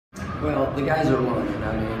Well, the guys are learning.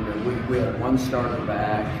 I mean, we had one starter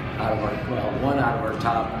back one out of our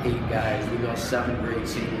top 8 guys. We lost 7 great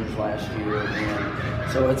seniors last year,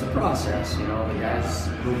 and so it's a process. You know, the guys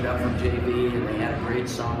moved up from JV and they had a great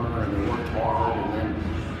summer and they worked hard, and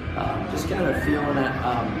then just kind of feeling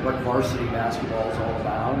what varsity basketball is all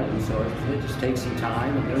about, and so it just takes some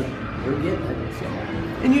time, and they're getting it. So.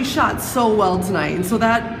 And you shot so well tonight, and so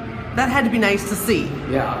that had to be nice to see.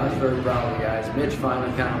 Yeah, I was very proud of the guys. Mitch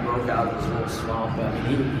finally kind of broke out of his little slump. I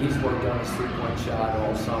mean, he's worked on his 3-point shot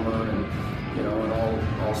all summer and, you know, and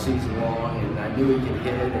all season long. And I knew he could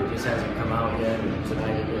hit it. It just hasn't come out yet. And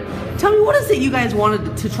tonight it did. Tell me, what is it you guys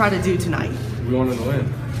wanted to try to do tonight? We wanted to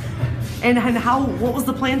win. And what was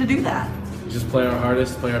the plan to do that? Just play our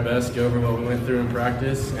hardest, play our best, go over what we went through in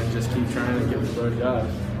practice, and just keep trying to give the glory to God.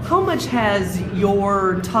 How much has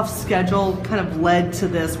your tough schedule kind of led to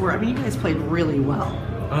this? Where, I mean, you guys played really well.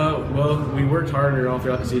 Well, we worked harder all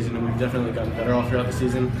throughout the season, and we've definitely gotten better all throughout the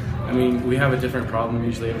season. I mean, we have a different problem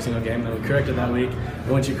usually every single game, and we corrected that week. And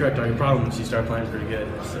once you correct all your problems, you start playing pretty good.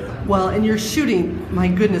 So. Well, and you're shooting, my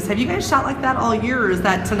goodness. Have you guys shot like that all year, or is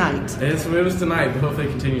that tonight? It was tonight, but hopefully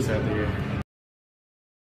it continues throughout the year.